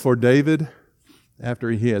For David, after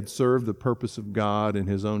he had served the purpose of God in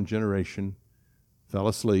his own generation, fell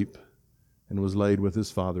asleep and was laid with his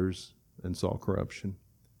fathers and saw corruption.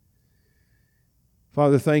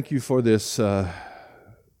 Father, thank you for this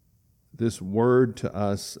word to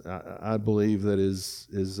us. I believe that is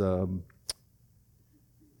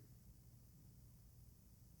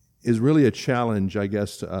really a challenge, I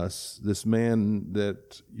guess, to us. This man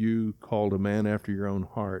that you called a man after your own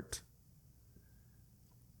heart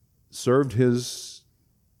served his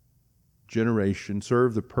generation,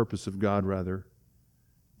 served the purpose of God, rather,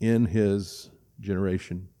 in his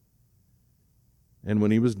generation. And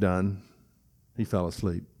when he was done, he fell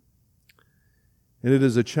asleep. And it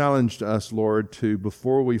is a challenge to us, Lord, to,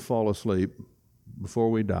 before we fall asleep, before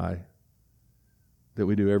we die, that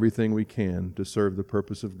we do everything we can to serve the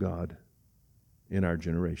purpose of God in our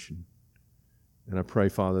generation. And I pray,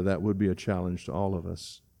 Father, that would be a challenge to all of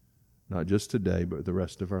us, not just today, but the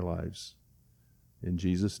rest of our lives. In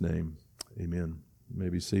Jesus' name, amen. You may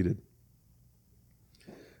be seated.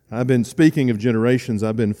 I've been speaking of generations.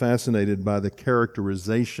 I've been fascinated by the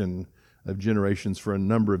characterization of generations for a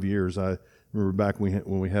number of years. I remember back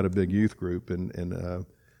when we had a big youth group, and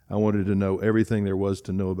I wanted to know everything there was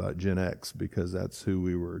to know about Gen X because that's who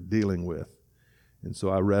we were dealing with. And so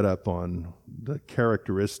I read up on the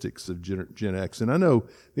characteristics of Gen X. And I know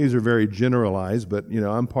these are very generalized, but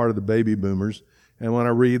I'm part of the baby boomers. And when I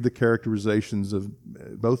read the characterizations of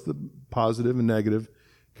both the positive and negative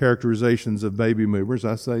characterizations of baby boomers,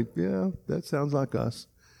 I say, yeah, that sounds like us.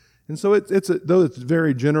 And so though it's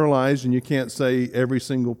very generalized, and you can't say every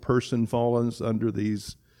single person falls under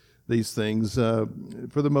these things.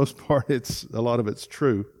 For the most part, a lot of it's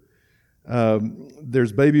true.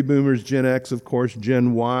 There's baby boomers, Gen X, of course.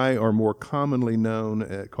 Gen Y are more commonly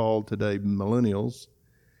known, called today millennials.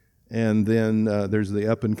 And then there's the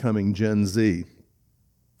up-and-coming Gen Z.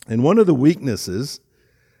 And one of the weaknesses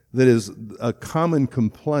that is a common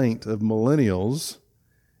complaint of millennials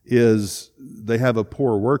is they have a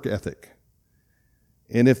poor work ethic.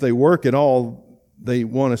 And if they work at all, they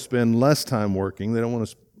want to spend less time working. They want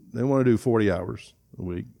to do 40 hours a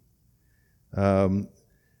week. And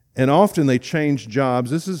often they change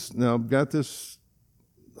jobs. Now I've got this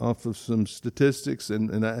off of some statistics,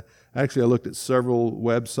 and I looked at several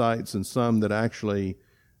websites and some that actually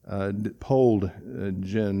polled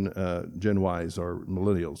Gen Ys or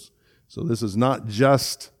millennials. So this is not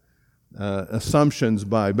just assumptions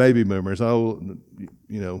by baby boomers. Oh,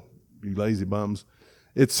 you lazy bums.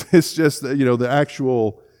 It's just the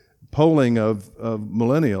actual polling of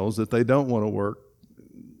millennials that they don't want to work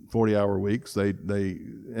 40-hour weeks.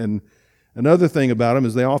 And another thing about them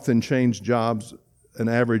is they often change jobs an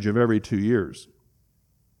average of every 2 years.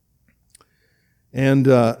 And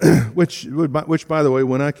which by the way,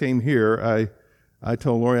 when I came here, I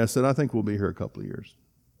told Lori, I said, I think we'll be here a couple of years.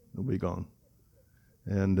 We'll be gone.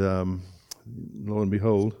 And lo and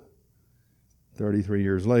behold, 33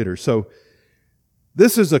 years later. So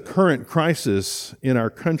this is a current crisis in our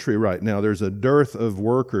country right now. There's a dearth of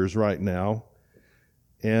workers right now.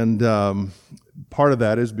 And part of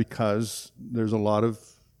that is because there's a lot of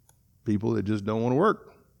people that just don't want to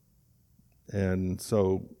work. And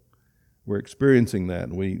so we're experiencing that.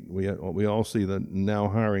 And we all see the now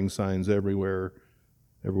hiring signs everywhere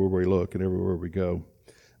we look and everywhere we go.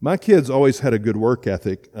 My kids always had a good work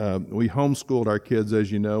ethic. We homeschooled our kids,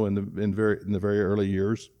 as you know, in the very early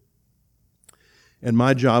years. And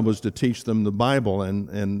my job was to teach them the Bible.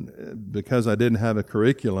 And because I didn't have a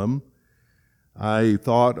curriculum, I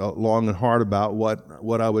thought long and hard about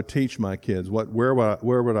what I would teach my kids. Where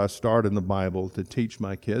would I start in the Bible to teach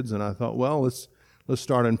my kids? And I thought, well, let's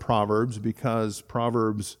start in Proverbs, because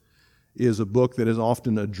Proverbs is a book that is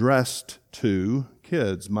often addressed to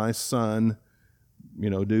kids. My son,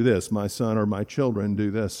 do this. My son or my children do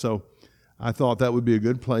this. So I thought that would be a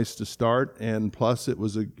good place to start. And plus,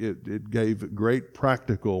 it gave great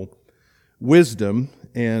practical wisdom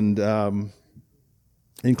and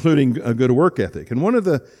including a good work ethic. And one of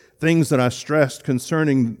the things that I stressed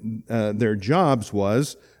concerning their jobs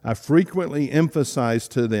was I frequently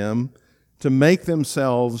emphasized to them to make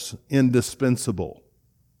themselves indispensable.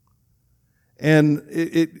 And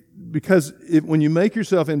because when you make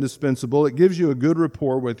yourself indispensable, it gives you a good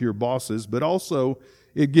rapport with your bosses, but also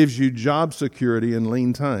it gives you job security in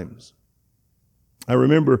lean times. I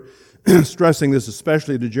remember stressing this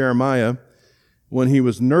especially to Jeremiah when he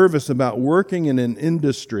was nervous about working in an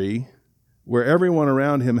industry where everyone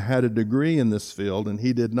around him had a degree in this field and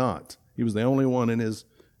he did not. He was the only one in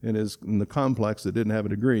the complex that didn't have a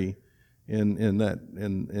degree in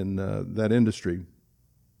that industry.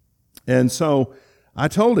 And so I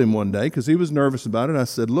told him one day, because he was nervous about it, I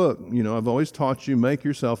said, look, I've always taught you make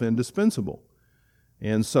yourself indispensable.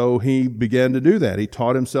 And so he began to do that. He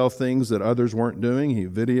taught himself things that others weren't doing. He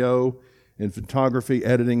video and photography,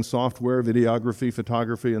 editing software, videography,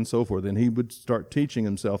 photography, and so forth. And he would start teaching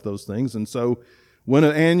himself those things. And so when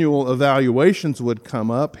annual evaluations would come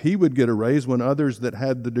up, he would get a raise when others that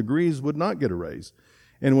had the degrees would not get a raise.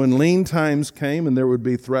 And when lean times came and there would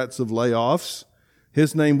be threats of layoffs,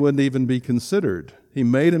 his name wouldn't even be considered. He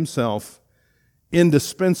made himself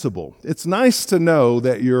indispensable. It's nice to know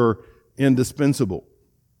that you're indispensable.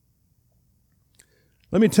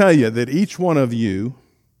 Let me tell you that each one of you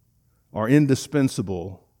are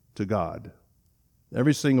indispensable to God.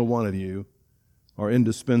 Every single one of you are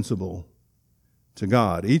indispensable to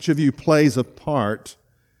God. Each of you plays a part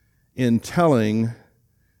in telling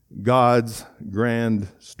God's grand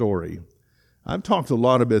story. I've talked a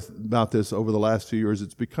lot about this over the last few years.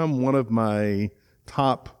 It's become one of my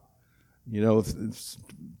top,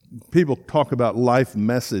 people talk about life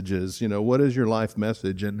messages. What is your life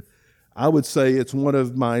message? And I would say it's one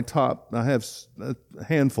of my top. I have a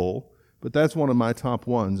handful, but that's one of my top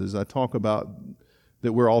ones, is I talk about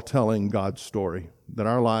that we're all telling God's story, that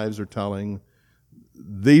our lives are telling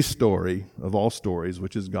the story of all stories,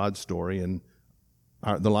 which is God's story, and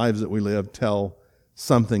the lives that we live tell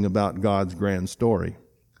something about God's grand story.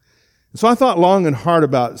 So I thought long and hard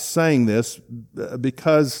about saying this,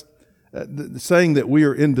 because saying that we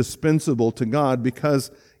are indispensable to God,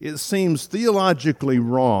 because it seems theologically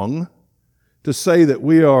wrong to say that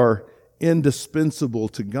we are indispensable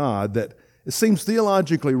to God, that it seems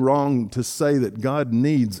theologically wrong to say that God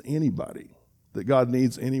needs anybody, that God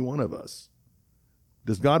needs any one of us.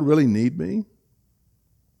 Does God really need me?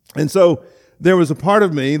 And so there was a part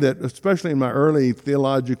of me that, especially in my early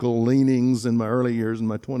theological leanings in my early years, in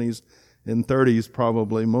my 20s and 30s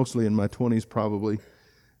probably, mostly in my 20s probably,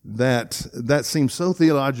 that seems so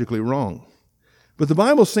theologically wrong. But the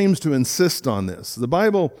Bible seems to insist on this. The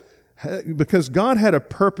Bible, because God had a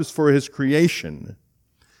purpose for His creation,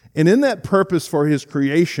 and in that purpose for His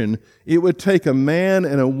creation, it would take a man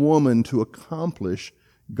and a woman to accomplish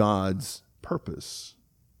God's purpose.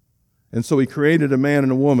 And so He created a man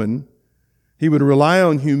and a woman. He would rely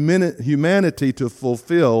on humanity to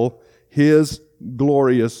fulfill His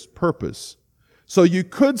glorious purpose. So you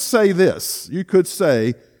could say this. You could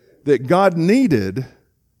say that God needed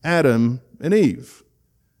Adam and Eve,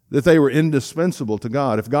 that they were indispensable to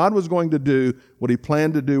God. If God was going to do what He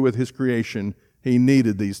planned to do with His creation, He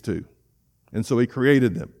needed these two. And so He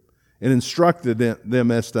created them and instructed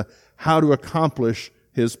them as to how to accomplish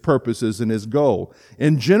His purposes and His goal.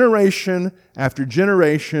 And generation after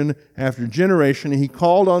generation after generation, He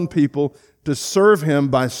called on people to serve Him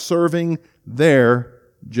by serving their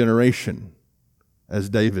generation, as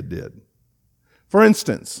David did. For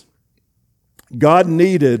instance, God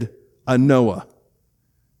needed a Noah.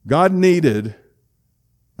 God needed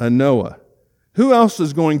a Noah. Who else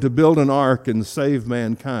is going to build an ark and save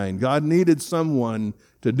mankind? God needed someone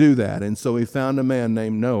to do that, and so He found a man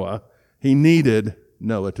named Noah. He needed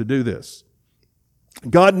Noah to do this.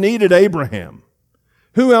 God needed Abraham.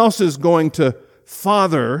 Who else is going to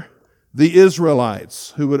father the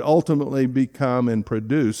Israelites who would ultimately become and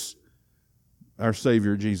produce our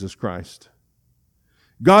Savior Jesus Christ?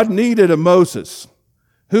 God needed a Moses.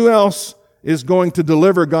 Who else is going to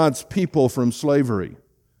deliver God's people from slavery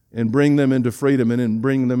and bring them into freedom and then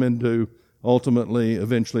bring them into ultimately,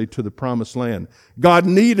 eventually, to the promised land? God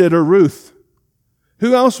needed a Ruth.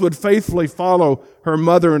 Who else would faithfully follow her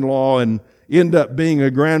mother-in-law and end up being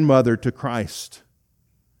a grandmother to Christ?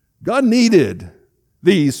 God needed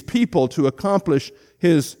these people to accomplish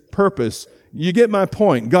His purpose. You get my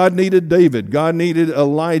point. God needed David. God needed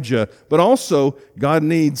Elijah. But also, God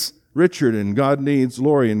needs Richard, and God needs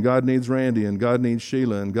Lori, and God needs Randy, and God needs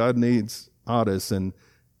Sheila, and God needs Otis. And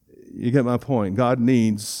you get my point. God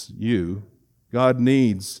needs you. God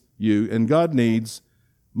needs you. And God needs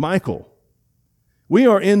Michael. We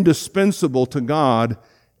are indispensable to God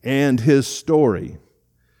and His story.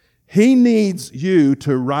 He needs you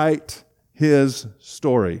to write His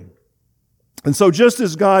story. And so just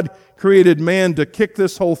as God created man to kick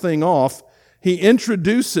this whole thing off, He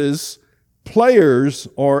introduces players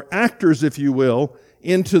or actors, if you will,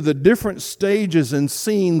 into the different stages and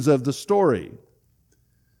scenes of the story.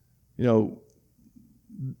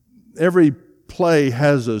 Every play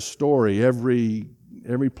has a story. Every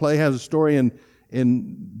play has a story,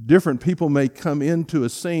 and different people may come into a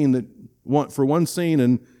scene that want for one scene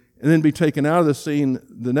and then be taken out of the scene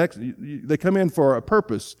the next. They come in for a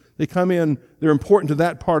purpose. They come in, they're important to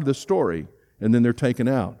that part of the story, and then they're taken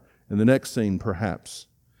out in the next scene perhaps.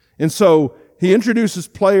 And so He introduces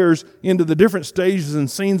players into the different stages and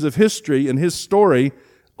scenes of history and his story,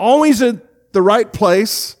 always at the right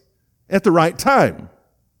place at the right time.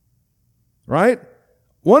 Right?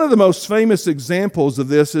 One of the most famous examples of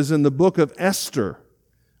this is in the book of Esther,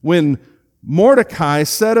 when Mordecai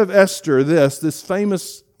said of Esther this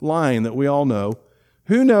famous line that we all know,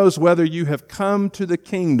 "Who knows whether you have come to the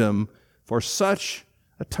kingdom for such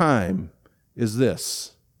a time as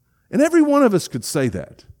this?" And every one of us could say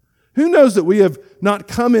that. Who knows that we have not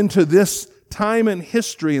come into this time in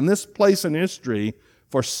history, in this place in history,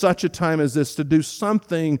 for such a time as this, to do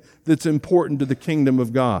something that's important to the kingdom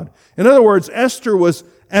of God. In other words, Esther was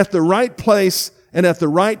at the right place and at the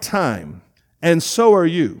right time, and so are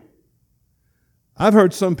you. I've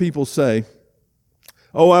heard some people say,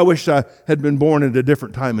 "Oh, I wish I had been born at a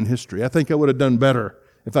different time in history. I think I would have done better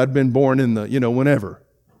if I'd been born in the, whenever."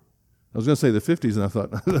 I was going to say the 50s, and I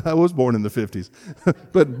thought, I was born in the 50s.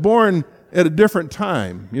 But born at a different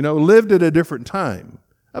time, lived at a different time.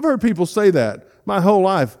 I've heard people say that my whole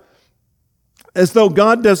life, as though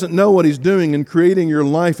God doesn't know what He's doing in creating your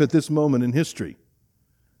life at this moment in history,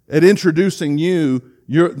 at introducing you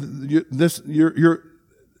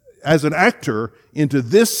as an actor into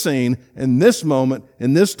this scene, in this moment,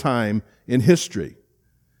 in this time in history.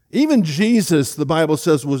 Even Jesus, the Bible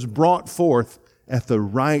says, was brought forth at the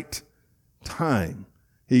right time.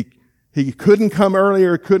 He couldn't come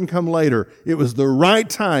earlier, couldn't come later. It was the right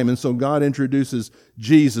time, and so God introduces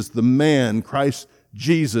Jesus, the man, Christ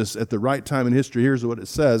Jesus, at the right time in history. Here's what it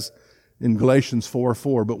says in Galatians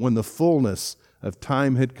 4:4, "But when the fullness of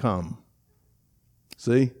time had come,"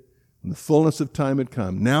 see? When the fullness of time had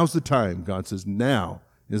come, now's the time, God says, now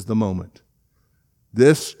is the moment.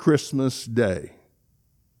 This Christmas day,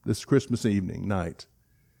 this Christmas evening, night,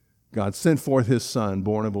 God sent forth His Son,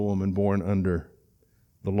 born of a woman, born under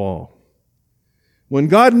the law. When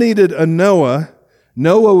God needed a Noah,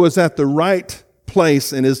 Noah was at the right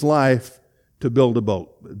place in his life to build a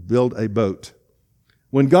boat.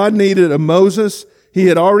 When God needed a Moses, He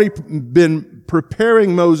had already been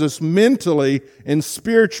preparing Moses mentally and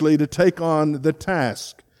spiritually to take on the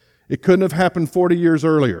task. It couldn't have happened 40 years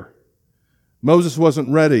earlier. Moses wasn't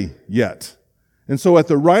ready yet. And so at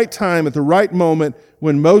the right time, at the right moment,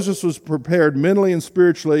 when Moses was prepared mentally and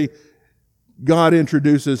spiritually, God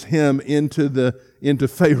introduces him into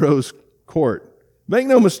Pharaoh's court. Make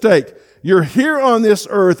no mistake, you're here on this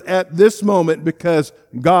earth at this moment because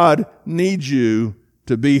God needs you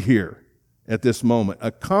to be here at this moment,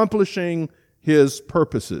 accomplishing His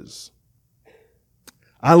purposes.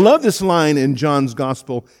 I love this line in John's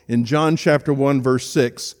Gospel, in John chapter 1, verse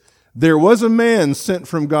 6. "There was a man sent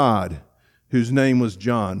from God whose name was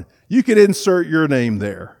John." You could insert your name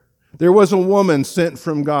there. There was a woman sent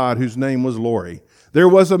from God whose name was Lori. There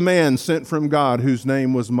was a man sent from God whose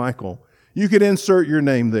name was Michael. You could insert your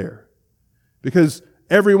name there. Because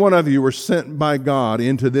every one of you were sent by God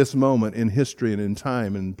into this moment in history and in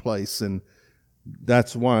time and place, and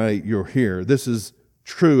that's why you're here. This is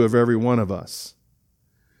true of every one of us.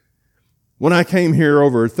 When I came here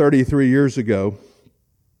over 33 years ago,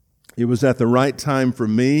 it was at the right time for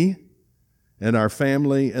me and our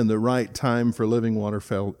family and the right time for Living Water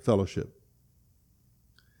Fellowship,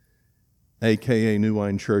 a.k.a. New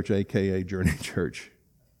Wine Church, a.k.a. Journey Church.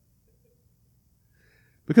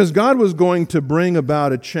 Because God was going to bring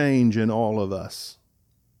about a change in all of us.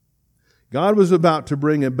 God was about to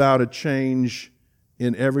bring about a change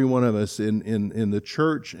in every one of us, in the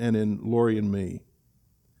church and in Lori and me.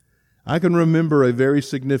 I can remember a very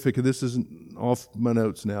significant, this isn't off my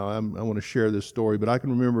notes now, I want to share this story, but I can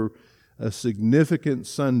remember a significant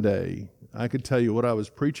Sunday. I could tell you what I was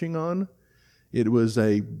preaching on. It was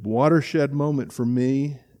a watershed moment for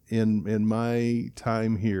me in my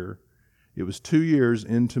time here. It was 2 years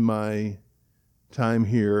into my time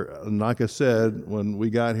here. And like I said, when we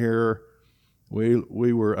got here,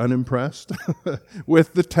 we were unimpressed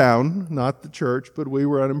with the town, not the church, but we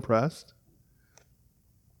were unimpressed.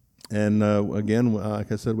 And again,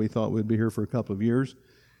 like I said, we thought we'd be here for a couple of years.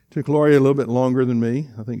 It took Lori a little bit longer than me.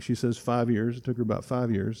 I think she says 5 years. It took her about 5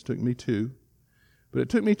 years. It took me 2. But it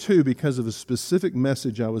took me 2 because of a specific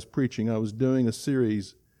message I was preaching. I was doing a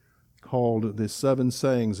series called The 7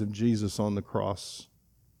 Sayings of Jesus on the Cross.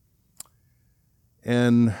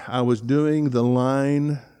 And I was doing the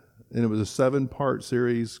line, and it was a 7-part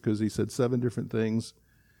series because He said 7 different things.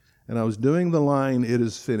 And I was doing the line, "It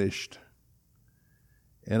is finished."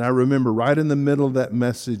 And I remember right in the middle of that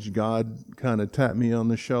message, God kind of tapped me on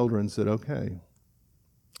the shoulder and said, "Okay,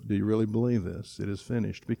 do you really believe this? It is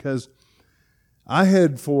finished." Because I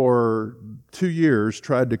had for 2 years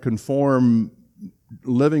tried to conform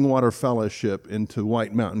Living Water Fellowship into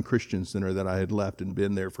White Mountain Christian Center that I had left and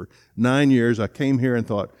been there for 9 years. I came here and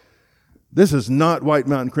thought, this is not White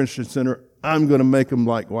Mountain Christian Center. I'm going to make them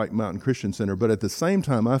like White Mountain Christian Center. But at the same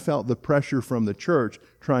time, I felt the pressure from the church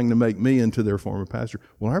trying to make me into their former pastor.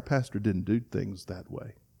 Well, our pastor didn't do things that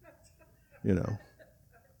way, you know.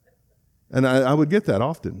 And I would get that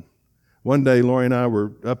often. One day, Lori and I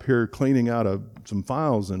were up here cleaning out some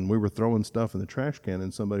files, and we were throwing stuff in the trash can,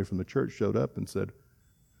 and somebody from the church showed up and said,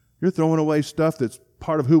 "You're throwing away stuff that's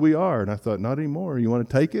part of who we are." And I thought, not anymore. You want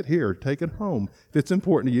to take it? Here, take it home. If it's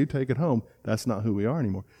important to you, take it home. That's not who we are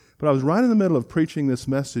anymore. But I was right in the middle of preaching this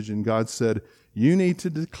message, and God said, you need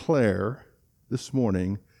to declare this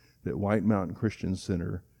morning that White Mountain Christian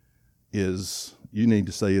Center you need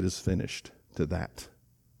to say it is finished to that.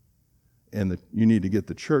 And you need to get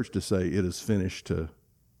the church to say it is finished to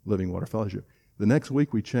Living Water Fellowship. The next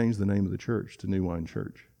week, we changed the name of the church to New Wine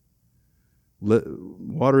Church.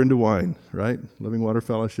 Water into wine, right? Living Water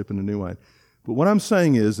Fellowship into New Wine. But what I'm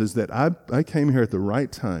saying is that I came here at the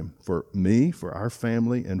right time for me, for our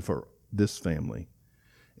family, and for this family.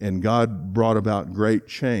 And God brought about great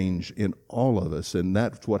change in all of us. And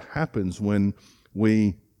that's what happens when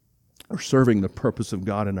we are serving the purpose of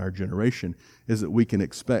God in our generation, is that we can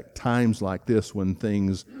expect times like this when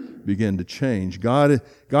things begin to change. God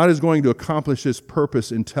is going to accomplish His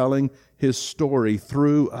purpose in telling His story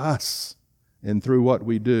through us and through what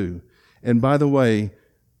we do. And by the way,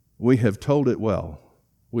 we have told it well.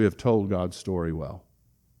 We have told God's story well.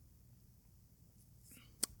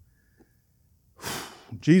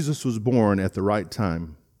 Jesus was born at the right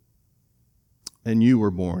time, and you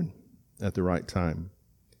were born at the right time.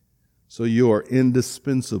 So you are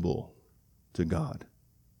indispensable to God.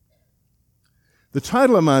 The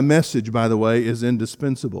title of my message, by the way, is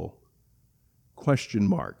Indispensable? ?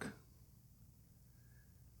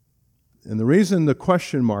 And the reason the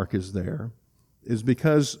question mark is there is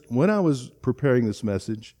because when I was preparing this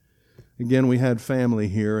message, again, we had family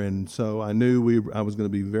here, and so I knew I was going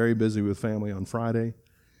to be very busy with family on Friday.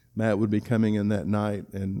 Matt would be coming in that night,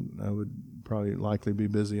 and I would probably likely be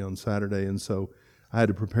busy on Saturday, and so I had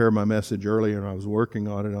to prepare my message earlier, and I was working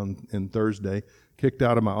on it on Thursday. Kicked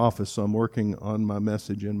out of my office, so I'm working on my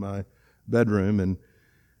message in my bedroom. And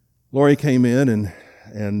Lori came in,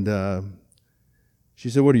 and she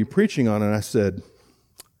said, "What are you preaching on?" And I said,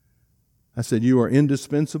 "You are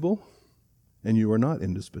indispensable, and you are not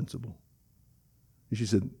indispensable." And she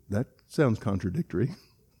said, "That sounds contradictory."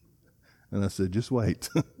 And I said, "Just wait."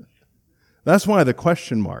 That's why the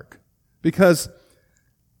question mark, because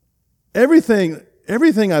everything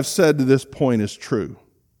I've said to this point is true.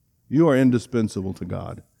 You are indispensable to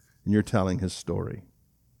God, and you're telling His story.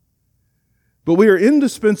 But we are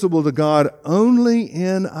indispensable to God only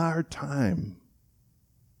in our time.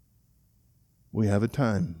 We have a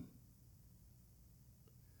time.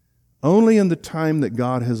 Only in the time that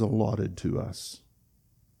God has allotted to us.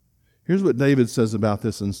 Here's what David says about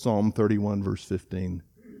this in Psalm 31, verse 15.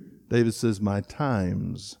 David says, "My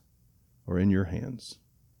times are in your hands."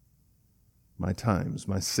 My times,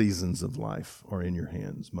 my seasons of life are in your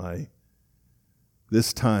hands.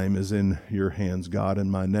 This time is in your hands, God,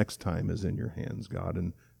 and my next time is in your hands, God,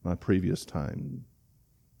 and my previous time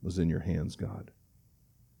was in your hands, God.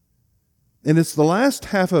 And it's the last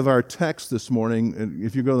half of our text this morning. And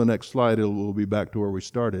if you go to the next slide, we'll be back to where we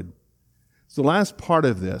started. It's the last part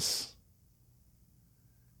of this.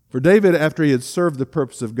 For David, after he had served the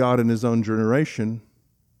purpose of God in his own generation,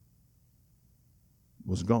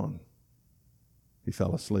 was gone. He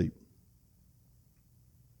fell asleep.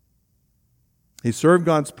 He served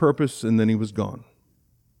God's purpose, and then he was gone.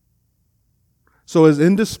 So as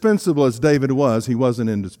indispensable as David was, he wasn't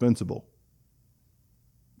indispensable.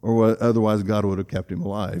 Or otherwise God would have kept him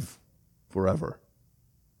alive forever.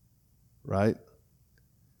 Right?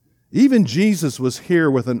 Even Jesus was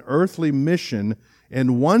here with an earthly mission,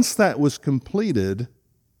 and once that was completed,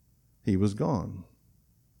 he was gone.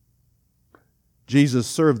 Jesus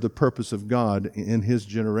served the purpose of God in his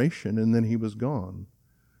generation, and then he was gone.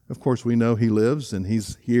 Of course, we know he lives and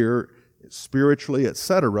he's here spiritually,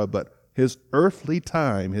 etc., but his earthly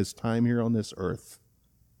time, his time here on this earth,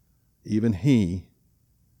 even he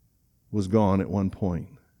was gone at one point.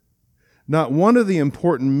 Not one of the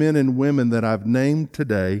important men and women that I've named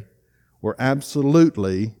today were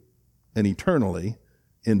absolutely and eternally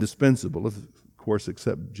indispensable, of course,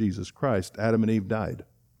 except Jesus Christ. Adam and Eve died.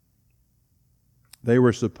 They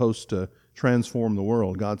were supposed to transform the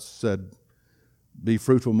world. God said, "Be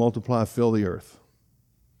fruitful, multiply, fill the earth."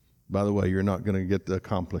 By the way, you're not going to get to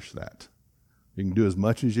accomplish that. You can do as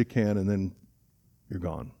much as you can, and then you're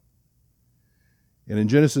gone. And in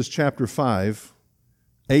Genesis chapter 5,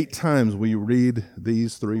 8 times we read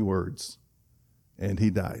these 3 words, and he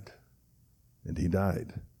died, and he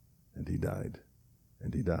died, and he died,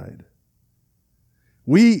 and he died.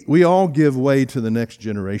 We all give way to the next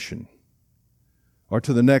generation, or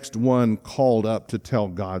to the next one called up to tell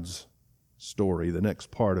God's story, the next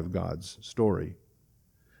part of God's story.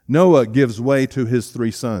 Noah gives way to his 3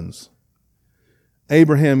 sons.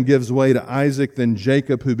 Abraham gives way to Isaac, then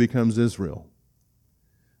Jacob, who becomes Israel.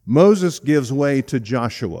 Moses gives way to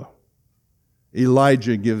Joshua.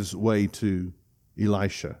 Elijah gives way to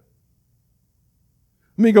Elisha.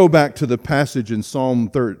 Let me go back to the passage in Psalm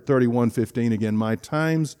 31:15 again. My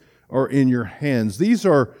times are in your hands. These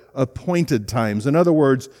are appointed times. In other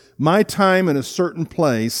words, my time in a certain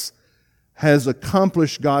place has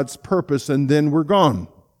accomplished God's purpose, and then we're gone.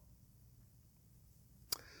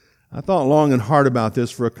 I thought long and hard about this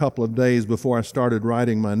for a couple of days before I started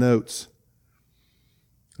writing my notes.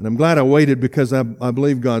 And I'm glad I waited, because I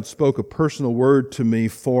believe God spoke a personal word to me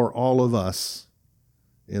for all of us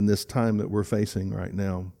in this time that we're facing right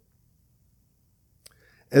now.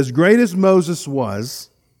 As great as Moses was,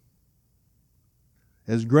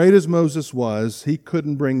 he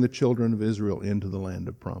couldn't bring the children of Israel into the land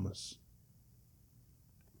of promise.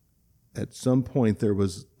 At some point there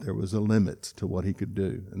was a limit to what he could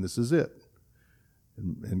do, and this is it.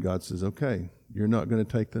 And God says, okay, you're not going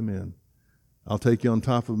to take them in. I'll take you on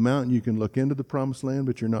top of a mountain. You can look into the promised land,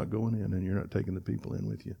 but you're not going in, and you're not taking the people in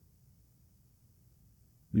with you.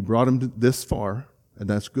 You brought them this far, and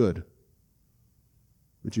that's good.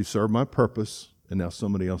 But you served my purpose, and now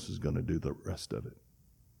somebody else is going to do the rest of it.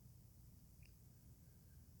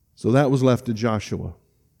 So that was left to Joshua.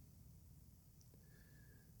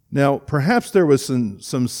 Now, perhaps there was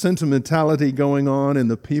some sentimentality going on in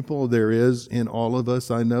the people. There is in all of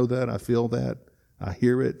us. I know that. I feel that. I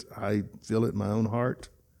hear it. I feel it in my own heart.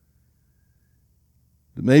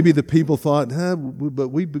 Maybe the people thought, but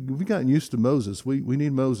we've gotten used to Moses. We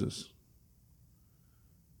need Moses.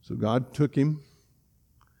 So God took him.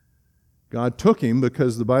 God took him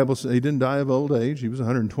because the Bible says he didn't die of old age. He was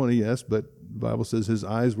 120, yes, but the Bible says his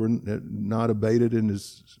eyes were not abated and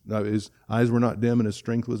his eyes were not dim and his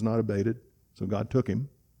strength was not abated. So God took him.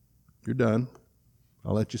 You're done.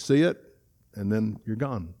 I'll let you see it, and then you're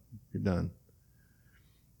gone. You're done.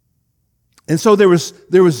 And so there was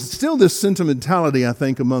still this sentimentality, I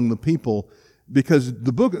think, among the people, because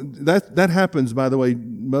the book that happens, by the way,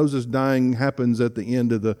 Moses dying happens at the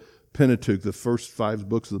end of the Pentateuch, the first 5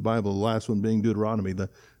 books of the Bible, the last one being Deuteronomy, the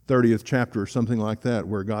 30th chapter or something like that,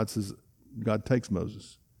 where God says God takes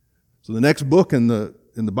Moses. So the next book in the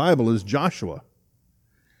Bible is Joshua.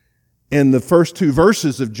 And the first 2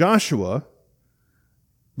 verses of Joshua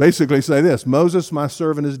basically say this: Moses, my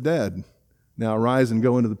servant, is dead. Now arise and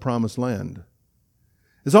go into the promised land.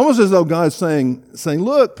 It's almost as though God's saying,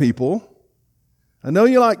 look, people, I know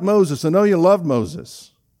you like Moses. I know you love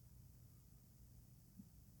Moses.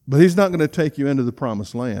 But he's not going to take you into the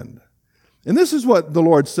promised land. And this is what the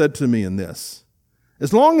Lord said to me in this.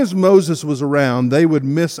 As long as Moses was around, they would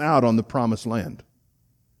miss out on the promised land.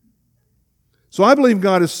 So I believe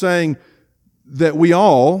God is saying that we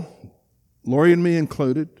all, Lori and me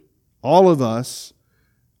included, all of us,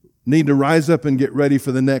 need to rise up and get ready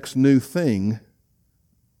for the next new thing,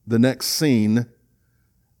 the next scene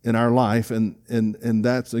in our life, and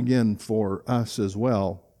that's, again, for us as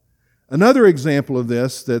well. Another example of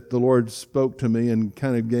this that the Lord spoke to me and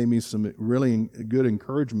kind of gave me some really good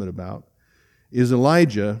encouragement about is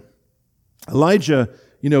Elijah. Elijah,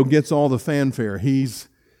 gets all the fanfare. He's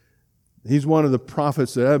one of the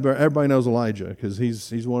prophets that everybody knows Elijah, because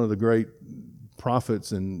he's one of the great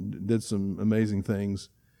prophets and did some amazing things.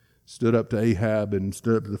 Stood up to Ahab and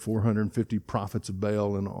stood up to the 450 prophets of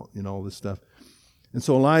Baal and all this stuff. And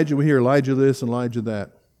so Elijah, we hear Elijah this and Elijah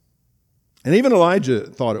that. And even Elijah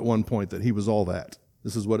thought at one point that he was all that.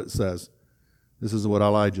 This is what it says. This is what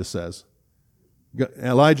Elijah says.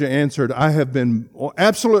 Elijah answered, I have been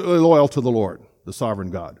absolutely loyal to the Lord, the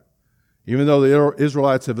sovereign God. Even though the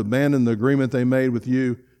Israelites have abandoned the agreement they made with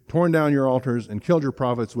you, torn down your altars, and killed your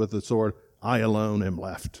prophets with the sword, I alone am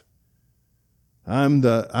left. I'm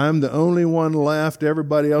the only one left.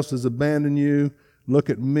 Everybody else has abandoned you. Look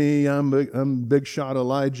at me. I'm big shot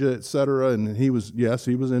Elijah, etc. And he was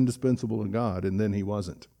indispensable to God, and then he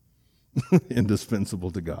wasn't indispensable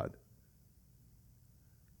to God.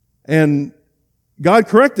 And God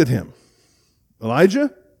corrected him.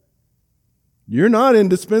 Elijah, you're not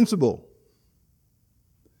indispensable.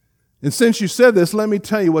 And since you said this, let me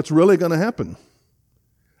tell you what's really going to happen.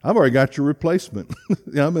 I've already got your replacement.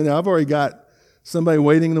 I've already got somebody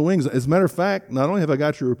waiting in the wings. As a matter of fact, not only have I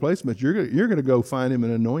got your replacement, you're going to go find him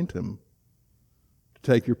and anoint him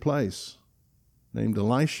to take your place, named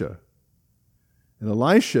Elisha. And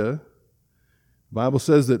Elisha, the Bible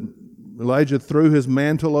says that Elijah threw his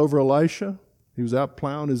mantle over Elisha. He was out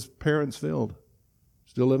plowing his parents' field,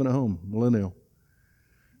 still living at home, millennial.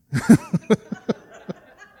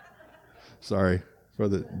 Sorry for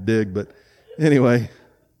the dig, but anyway.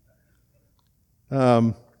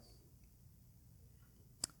 God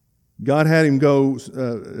had him go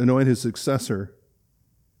anoint his successor.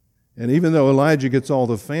 And even though Elijah gets all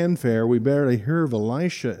the fanfare, we barely hear of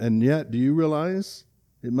Elisha. And yet, do you realize,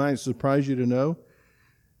 it might surprise you to know,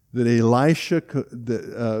 that Elisha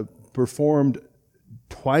performed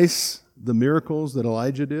twice the miracles that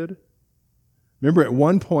Elijah did? Remember, at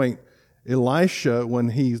one point, Elisha, when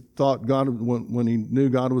he knew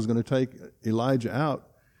God was going to take Elijah out,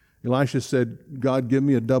 Elisha said, God, give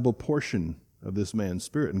me a double portion of this man's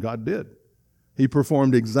spirit. And God did. He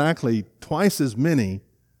performed exactly twice as many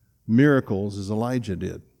miracles as Elijah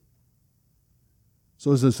did.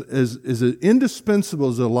 So as indispensable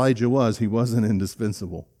as Elijah was, he wasn't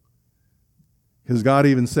indispensable. Because God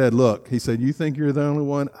even said, look, he said, you think you're the only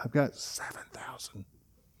one? I've got 7,000.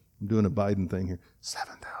 I'm doing a Biden thing here.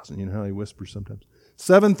 7,000. You know how he whispers sometimes?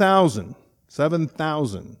 7,000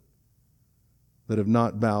 that have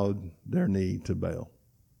not bowed their knee to Baal.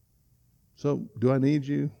 So, do I need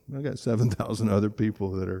you? I've got 7,000 other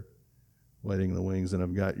people that are waiting in the wings, and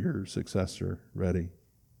I've got your successor ready.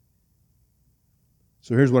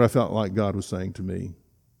 So here's what I felt like God was saying to me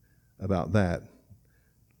about that.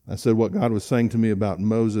 I said what God was saying to me about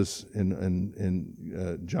Moses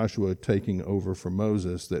and Joshua taking over for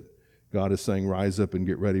Moses, that God is saying, rise up and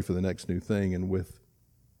get ready for the next new thing. And with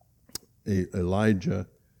Elijah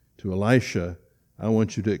to Elisha, I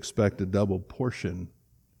want you to expect a double portion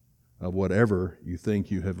of whatever you think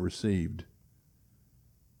you have received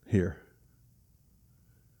here.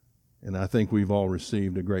 And I think we've all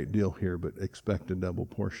received a great deal here, but expect a double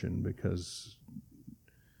portion, because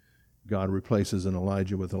God replaces an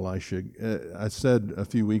Elijah with Elisha. I said a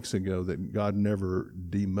few weeks ago that God never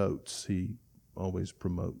demotes. He always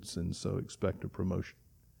promotes. And so expect a promotion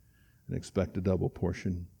and expect a double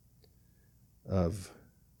portion of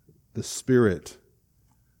the Spirit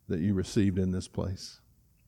that you received in this place.